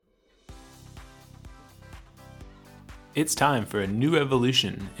It's time for a new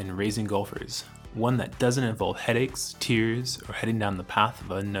evolution in raising golfers, one that doesn't involve headaches, tears, or heading down the path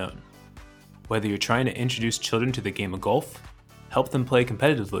of unknown. Whether you're trying to introduce children to the game of golf, help them play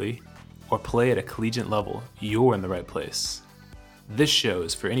competitively, or play at a collegiate level, you're in the right place. This show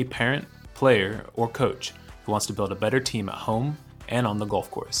is for any parent, player, or coach who wants to build a better team at home and on the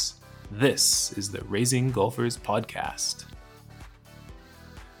golf course. This is the Raising Golfers Podcast.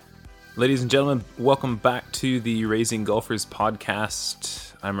 Ladies and gentlemen, welcome back to the Raising Golfers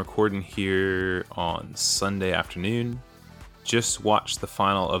Podcast. I'm recording here on Sunday afternoon. Just watched the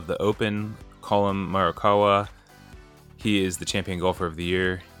final of the Open. Collin Morikawa, he is the champion golfer of the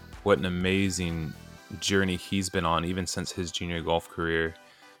year. What an amazing journey he's been on, even since his junior golf career.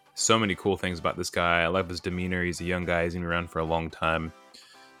 So many cool things about this guy. I love his demeanor. He's a young guy. He's been around for a long time.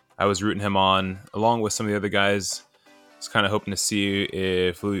 I was rooting him on, along with some of the other guys. I was kind of hoping to see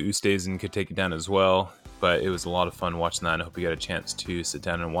if Louis Oosthuizen could take it down as well, but it was a lot of fun watching that, and I hope you got a chance to sit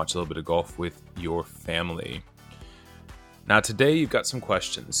down and watch a little bit of golf with your family. Now today you've got some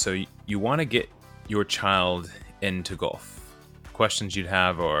questions. So you want to get your child into golf. Questions you'd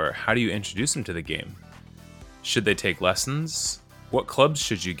have are, how do you introduce them to the game? Should they take lessons? What clubs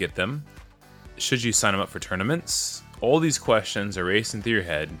should you get them? Should you sign them up for tournaments? All these questions are racing through your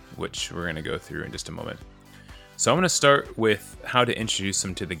head, which we're going to go through in just a moment. So I'm going to start with how to introduce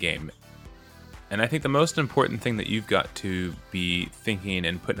them to the game. And I think the most important thing that you've got to be thinking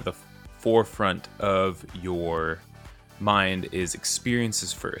and putting at the forefront of your mind is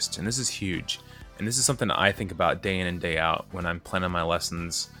experiences first. And this is huge. And this is something that I think about day in and day out when I'm planning my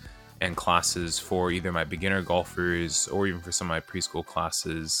lessons and classes for either my beginner golfers or even for some of my preschool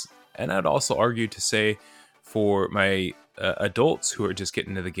classes. And I'd also argue to say for my adults who are just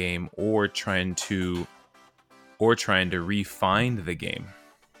getting into the game or trying to refine the game.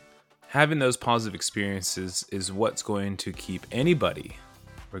 Having those positive experiences is what's going to keep anybody,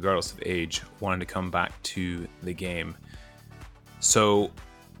 regardless of age, wanting to come back to the game. So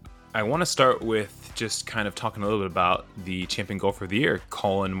I want to start with just kind of talking a little bit about the champion golfer of the year,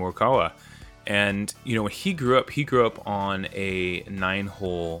 Collin Morikawa. And, you know, when he grew up on a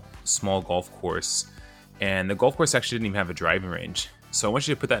 9-hole small golf course, and the golf course actually didn't even have a driving range. So I want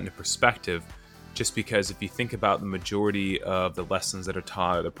you to put that into perspective. Just because if you think about the majority of the lessons that are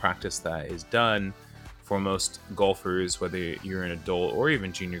taught or the practice that is done for most golfers, whether you're an adult or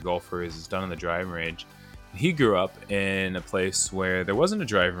even junior golfers, is done on the driving range. He grew up in a place where there wasn't a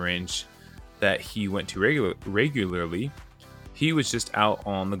driving range that he went to regularly. He was just out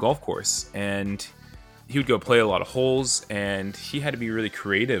on the golf course, and he would go play a lot of holes, and he had to be really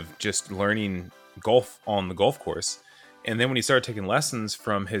creative just learning golf on the golf course. And then when he started taking lessons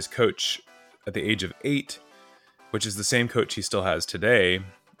from his coach at the age of 8, which is the same coach he still has today,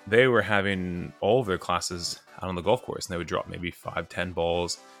 they were having all of their classes out on the golf course, and they would drop maybe 5-10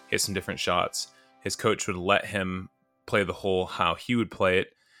 balls, hit some different shots. His coach would let him play the hole how he would play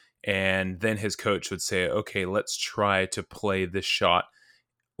it, and then his coach would say, okay, let's try to play this shot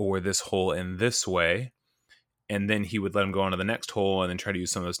or this hole in this way. And then he would let him go on to the next hole and then try to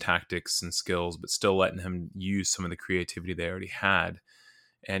use some of those tactics and skills, but still letting him use some of the creativity they already had.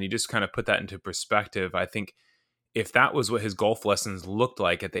 And you just kind of put that into perspective. I think if that was what his golf lessons looked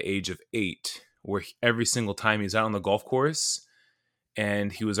like at the age of 8, where every single time he's out on the golf course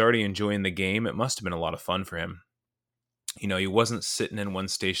and he was already enjoying the game, it must have been a lot of fun for him. You know, he wasn't sitting in one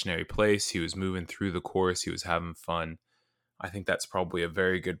stationary place. He was moving through the course. He was having fun. I think that's probably a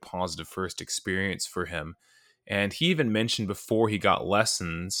very good positive first experience for him. And he even mentioned before he got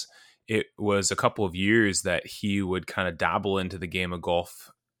lessons, it was a couple of years that he would kind of dabble into the game of golf.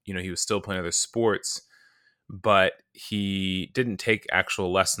 You know, he was still playing other sports, but he didn't take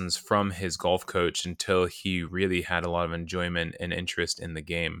actual lessons from his golf coach until he really had a lot of enjoyment and interest in the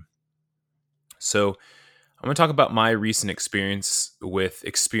game. So I'm going to talk about my recent experience with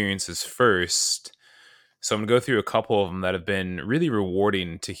experiences first. So I'm going to go through a couple of them that have been really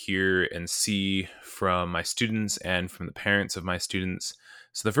rewarding to hear and see from my students and from the parents of my students.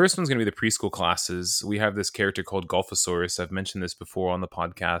 So the first one's going to be the preschool classes. We have this character called Golfosaurus. I've mentioned this before on the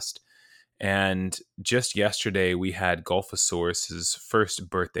podcast. And just yesterday, we had Golfosaurus's first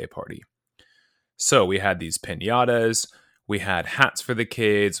birthday party. So we had these piñatas. We had hats for the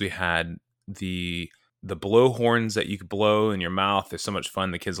kids. We had the blow horns that you could blow in your mouth. They're so much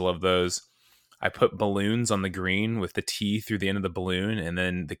fun. The kids love those. I put balloons on the green with the T through the end of the balloon, and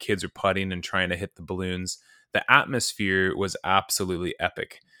then the kids are putting and trying to hit the balloons. The atmosphere was absolutely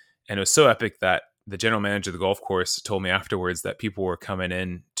epic. And it was so epic that the general manager of the golf course told me afterwards that people were coming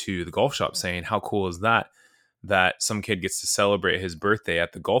in to the golf shop saying, how cool is that some kid gets to celebrate his birthday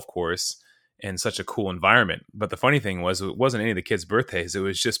at the golf course and such a cool environment. But the funny thing was, it wasn't any of the kids' birthdays. It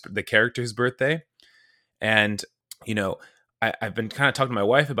was just the character's birthday. And, you know, I've been kind of talking to my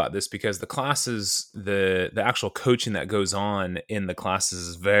wife about this because the classes, the actual coaching that goes on in the classes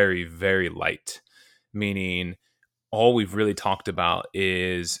is very, very light, meaning all we've really talked about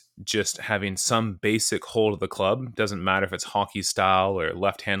is just having some basic hold of the club. Doesn't matter if it's hockey style or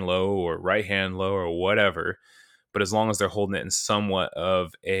left hand low or right hand low or whatever, but as long as they're holding it in somewhat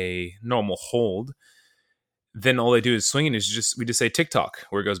of a normal hold, then all they do is swinging is we just say tick-tock,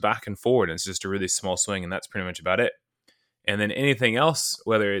 where it goes back and forward, and it's just a really small swing, and that's pretty much about it. And then anything else,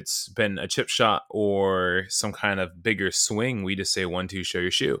 whether it's been a chip shot or some kind of bigger swing, we just say 1-2, show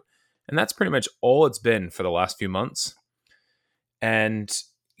your shoe. And that's pretty much all it's been for the last few months. And,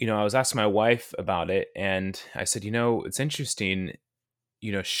 I was asking my wife about it, and I said, it's interesting,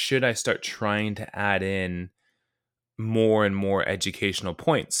 should I start trying to add in more and more educational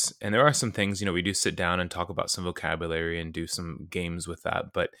points? And there are some things, we do sit down and talk about some vocabulary and do some games with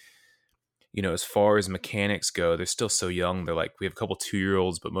that. But, as far as mechanics go, they're still so young. They're like, we have a couple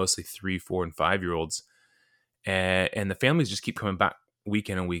 2-year-olds, but mostly 3, 4, and 5-year-olds. And the families just keep coming back week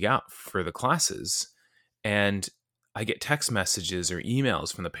in and week out for the classes. And I get text messages or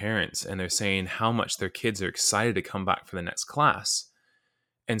emails from the parents, and they're saying how much their kids are excited to come back for the next class.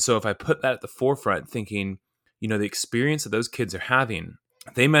 And so if I put that at the forefront, thinking, the experience that those kids are having,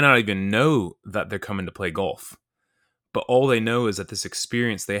 they may not even know that they're coming to play golf, but all they know is that this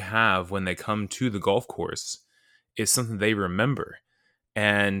experience they have when they come to the golf course is something they remember.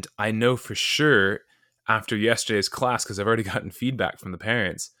 And I know for sure after yesterday's class, because I've already gotten feedback from the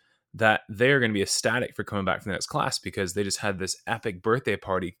parents, that they're going to be ecstatic for coming back for the next class because they just had this epic birthday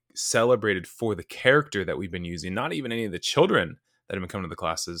party celebrated for the character that we've been using, not even any of the children that have been coming to the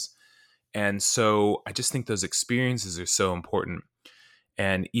classes. And so I just think those experiences are so important.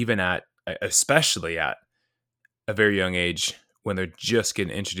 And even especially at a very young age, when they're just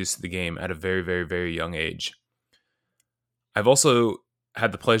getting introduced to the game at a very, very, very young age. I've also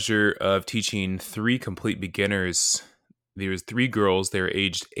had the pleasure of teaching 3 complete beginners. There was 3 girls. They were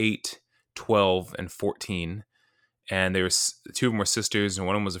aged 8, 12, and 14. And 2 of them were sisters, and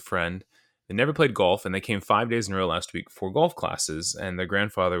one of them was a friend. They never played golf, and they came 5 days in a row last week for golf classes. And their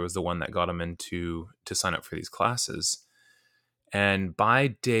grandfather was the one that got them to sign up for these classes. And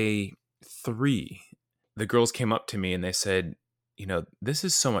by day 3, the girls came up to me and they said, this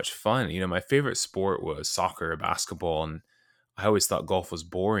is so much fun. My favorite sport was soccer or basketball, and I always thought golf was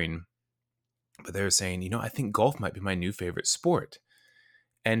boring. But they were saying, I think golf might be my new favorite sport.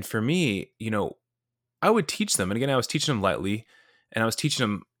 And for me, I would teach them. And again, I was teaching them lightly, and I was teaching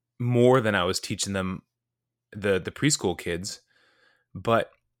them more than I was teaching them the preschool kids,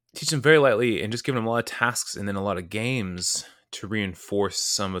 but teach them very lightly and just giving them a lot of tasks and then a lot of games to reinforce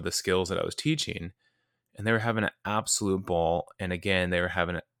some of the skills that I was teaching. And they were having an absolute ball. And again, they were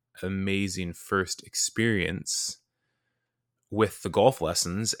having an amazing first experience with the golf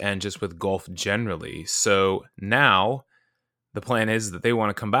lessons and just with golf generally. So now the plan is that they want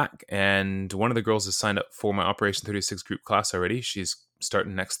to come back. And one of the girls has signed up for my Operation 36 group class already. She's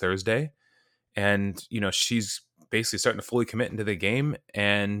starting next Thursday. And, she's basically starting to fully commit into the game.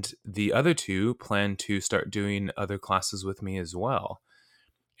 And the other 2 plan to start doing other classes with me as well.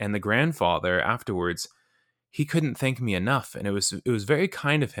 And the grandfather afterwards, he couldn't thank me enough. And it was very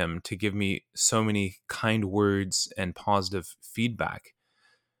kind of him to give me so many kind words and positive feedback.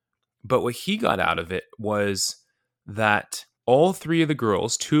 But what he got out of it was that all 3 of the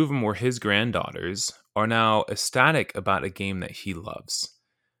girls, 2 of them were his granddaughters, are now ecstatic about a game that he loves.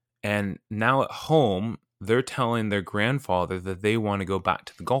 And now at home, they're telling their grandfather that they want to go back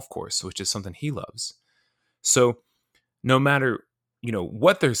to the golf course, which is something he loves. So no matter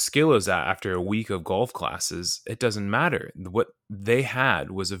what their skill is at after a week of golf classes, it doesn't matter. What they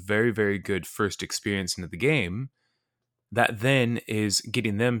had was a very, very good first experience into the game that then is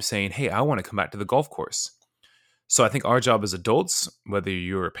getting them saying, hey, I want to come back to the golf course. So I think our job as adults, whether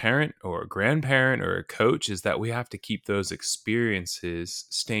you're a parent or a grandparent or a coach, is that we have to keep those experiences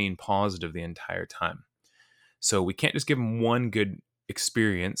staying positive the entire time. So we can't just give them one good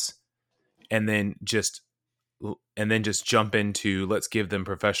experience and then just jump into, let's give them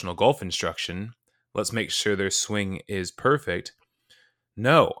professional golf instruction. Let's make sure their swing is perfect.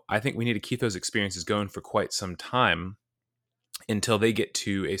 No, I think we need to keep those experiences going for quite some time until they get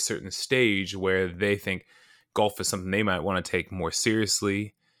to a certain stage where they think golf is something they might want to take more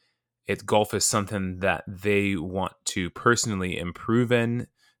seriously. Golf is something that they want to personally improve in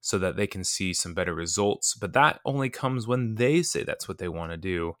so that they can see some better results. But that only comes when they say that's what they want to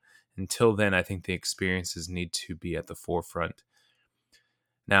do. Until then, I think the experiences need to be at the forefront.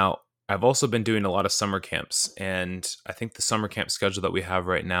 Now, I've also been doing a lot of summer camps, and I think the summer camp schedule that we have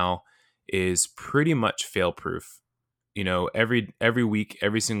right now is pretty much fail proof. Every week,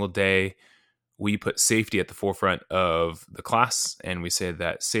 every single day, we put safety at the forefront of the class, and we say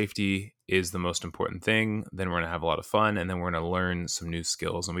that safety is the most important thing. Then we're going to have a lot of fun, and then we're going to learn some new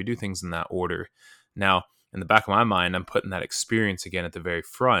skills, and we do things in that order. Now, in the back of my mind, I'm putting that experience again at the very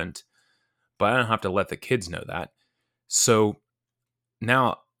front, but I don't have to let the kids know that. So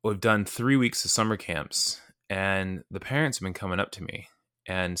now we've done 3 weeks of summer camps, and the parents have been coming up to me,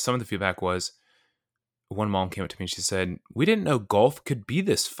 and some of the feedback was, one mom came up to me and she said, "We didn't know golf could be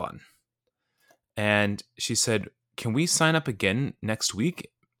this fun." And she said, "Can we sign up again next week?"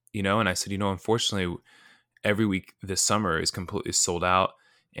 And I said, "Unfortunately, every week this summer is completely sold out,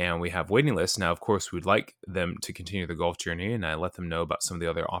 and we have waiting lists. Now, of course, we'd like them to continue the golf journey, and I let them know about some of the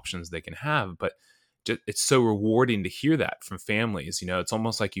other options they can have. But it's so rewarding to hear that from families. It's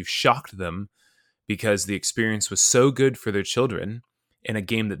almost like you've shocked them because the experience was so good for their children in a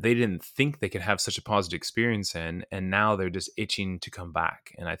game that they didn't think they could have such a positive experience in, and now they're just itching to come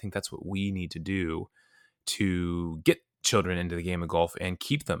back. And I think that's what we need to do to get children into the game of golf and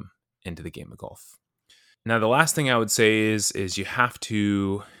keep them into the game of golf. Now, the last thing I would say is you have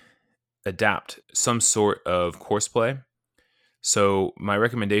to adapt some sort of course play. So my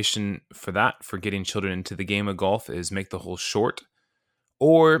recommendation for that, for getting children into the game of golf, is make the hole short.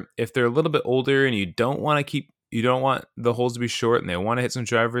 Or if they're a little bit older and you don't want the holes to be short and they want to hit some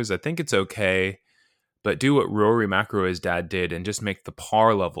drivers, I think it's okay. But do what Rory McIlroy's dad did and just make the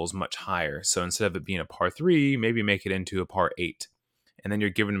par levels much higher. So instead of it being a par 3, maybe make it into a par 8. And then you're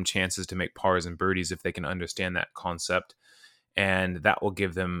giving them chances to make pars and birdies if they can understand that concept. And that will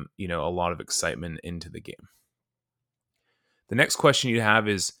give them, a lot of excitement into the game. The next question you have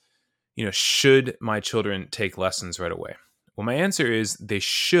is, should my children take lessons right away? Well, my answer is they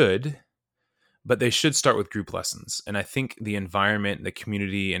should, but they should start with group lessons. And I think the environment, the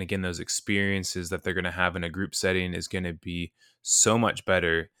community, and again, those experiences that they're going to have in a group setting is going to be so much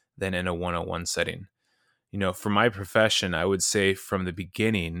better than in a one-on-one setting. For my profession, I would say from the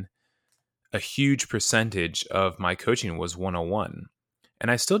beginning, a huge percentage of my coaching was one-on-one. And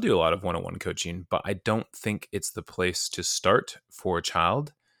I still do a lot of one-on-one coaching, but I don't think it's the place to start for a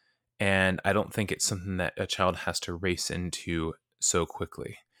child. And I don't think it's something that a child has to race into so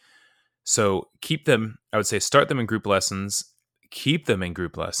quickly. So I would say start them in group lessons, keep them in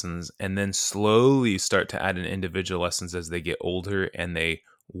group lessons, and then slowly start to add in individual lessons as they get older and they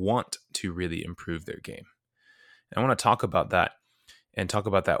want to really improve their game. And I want to talk about that and talk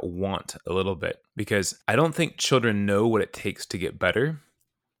about that want a little bit, because I don't think children know what it takes to get better,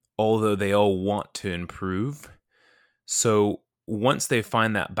 although they all want to improve. So once they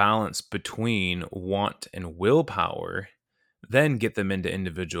find that balance between want and willpower, then get them into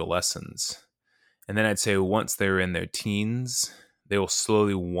individual lessons. And then I'd say once they're in their teens, they will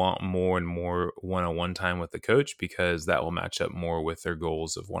slowly want more and more one-on-one time with the coach, because that will match up more with their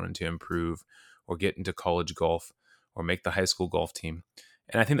goals of wanting to improve or get into college golf or make the high school golf team.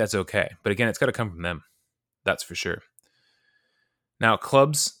 And I think that's okay. But again, it's got to come from them. That's for sure. Now,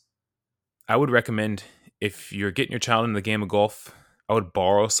 clubs, I would recommend, if you're getting your child into the game of golf, I would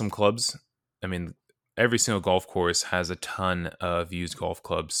borrow some clubs. I mean, every single golf course has a ton of used golf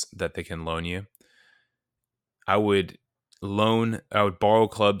clubs that they can loan you. I would borrow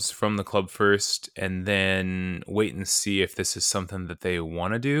clubs from the club first, and then wait and see if this is something that they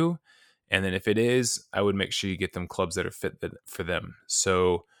want to do. And then if it is, I would make sure you get them clubs that are fit for them.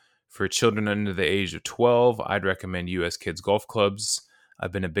 So for children under the age of 12, I'd recommend US Kids Golf Clubs.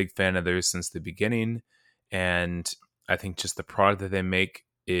 I've been a big fan of theirs since the beginning. And I think just the product that they make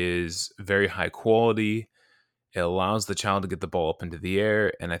is very high quality. It allows the child to get the ball up into the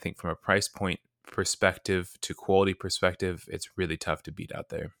air. And I think from a price point perspective to quality perspective, it's really tough to beat out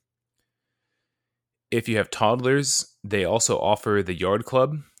there. If you have toddlers, they also offer the Yard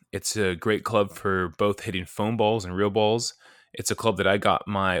Club. It's a great club for both hitting foam balls and real balls. It's a club that I got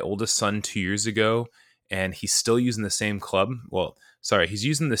my oldest son 2 years ago, and he's still using the same club. He's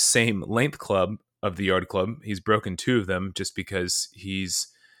using the same length club of the Yard Club. He's broken 2 of them just because he's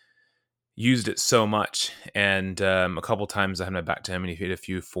used it so much. And a couple times I had my back to him and he hit a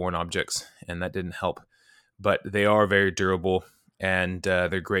few foreign objects, and that didn't help. But they are very durable, and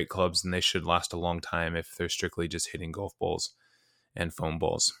they're great clubs, and they should last a long time if they're strictly just hitting golf balls and foam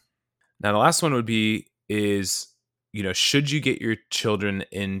balls. Now, the last one is, should you get your children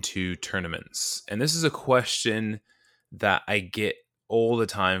into tournaments? And this is a question that I get all the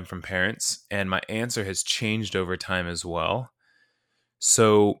time from parents, and my answer has changed over time as well.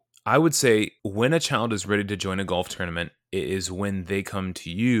 So I would say when a child is ready to join a golf tournament, It is when they come to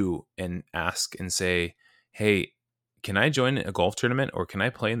you and ask and say, hey, can I join a golf tournament or can I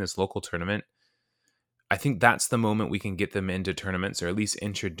play in this local tournament? I think that's the moment we can get them into tournaments, or at least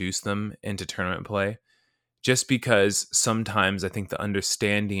introduce them into tournament play. Just because sometimes I think the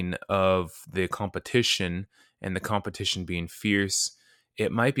understanding of the competition and the competition being fierce,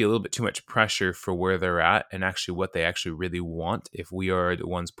 it might be a little bit too much pressure for where they're at and actually what they actually really want if we are the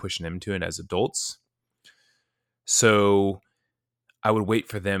ones pushing them to it as adults. So I would wait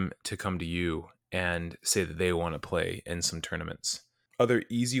for them to come to you and say that they want to play in some tournaments. Other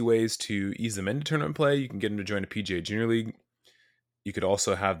easy ways to ease them into tournament play, you can get them to join a PGA Junior League. You could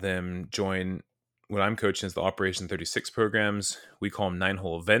also have them join what I'm coaching is the Operation 36 programs. We call them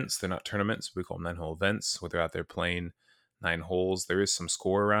 9-hole events. They're not tournaments. We call them 9-hole events where they're out there playing 9 holes. There is some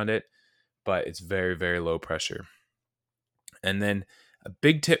score around it, but it's very, very low pressure. And then a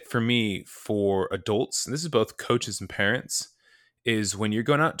big tip for me for adults, and this is both coaches and parents, is when you're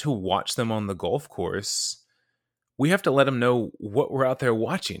going out to watch them on the golf course, we have to let them know what we're out there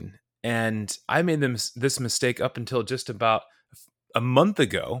watching. And I made this mistake up until just about a month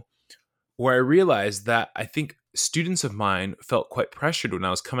ago, where I realized that I think students of mine felt quite pressured when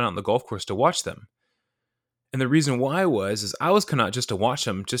I was coming out on the golf course to watch them. And the reason why is I was coming out just to watch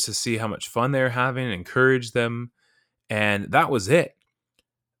them, just to see how much fun they were having and encourage them. And that was it.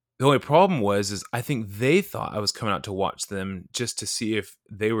 The only problem is I think they thought I was coming out to watch them just to see if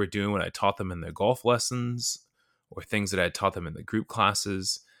they were doing what I taught them in their golf lessons or things that I taught them in the group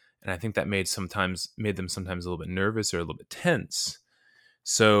classes. And I think that made them sometimes a little bit nervous or a little bit tense.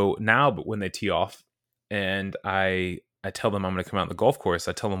 So now, but when they tee off and I tell them I'm going to come out on the golf course,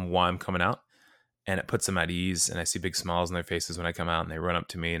 I tell them why I'm coming out, and it puts them at ease. And I see big smiles on their faces when I come out and they run up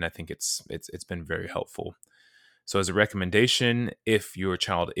to me. And I think it's been very helpful. So as a recommendation, if your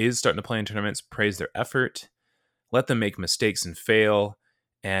child is starting to play in tournaments, praise their effort, let them make mistakes and fail,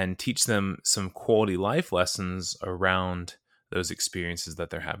 and teach them some quality life lessons around those experiences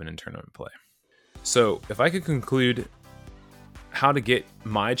that they're having in tournament play. So if I could conclude how to get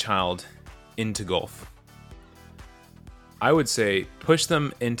my child into golf, I would say push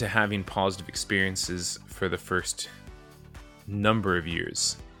them into having positive experiences for the first number of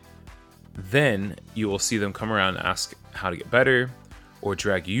years. Then you will see them come around and ask how to get better, or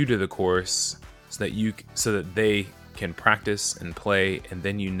drag you to the course so that they can practice and play, and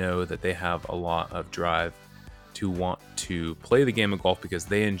then you know that they have a lot of drive to want to play the game of golf because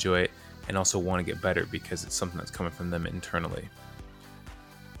they enjoy it and also want to get better because it's something that's coming from them internally.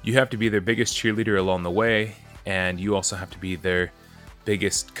 You have to be their biggest cheerleader along the way, and you also have to be their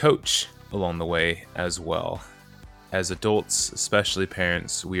biggest coach along the way as well. As adults, especially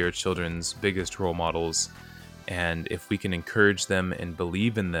parents, we are children's biggest role models, and if we can encourage them and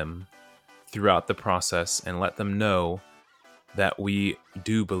believe in them throughout the process and let them know that we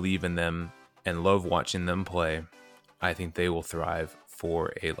do believe in them and love watching them play, I think they will thrive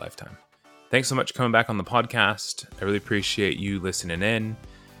for a lifetime. Thanks so much for coming back on the podcast. I really appreciate you listening in.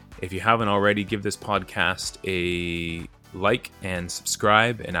 If you haven't already, give this podcast a like and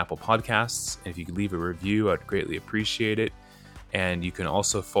subscribe in Apple Podcasts. And if you could leave a review, I'd greatly appreciate it. And you can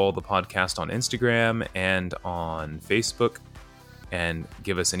also follow the podcast on Instagram and on Facebook, and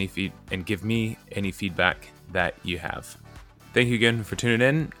give me any feedback that you have. Thank you again for tuning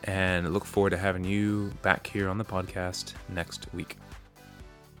in, and I look forward to having you back here on the podcast next week.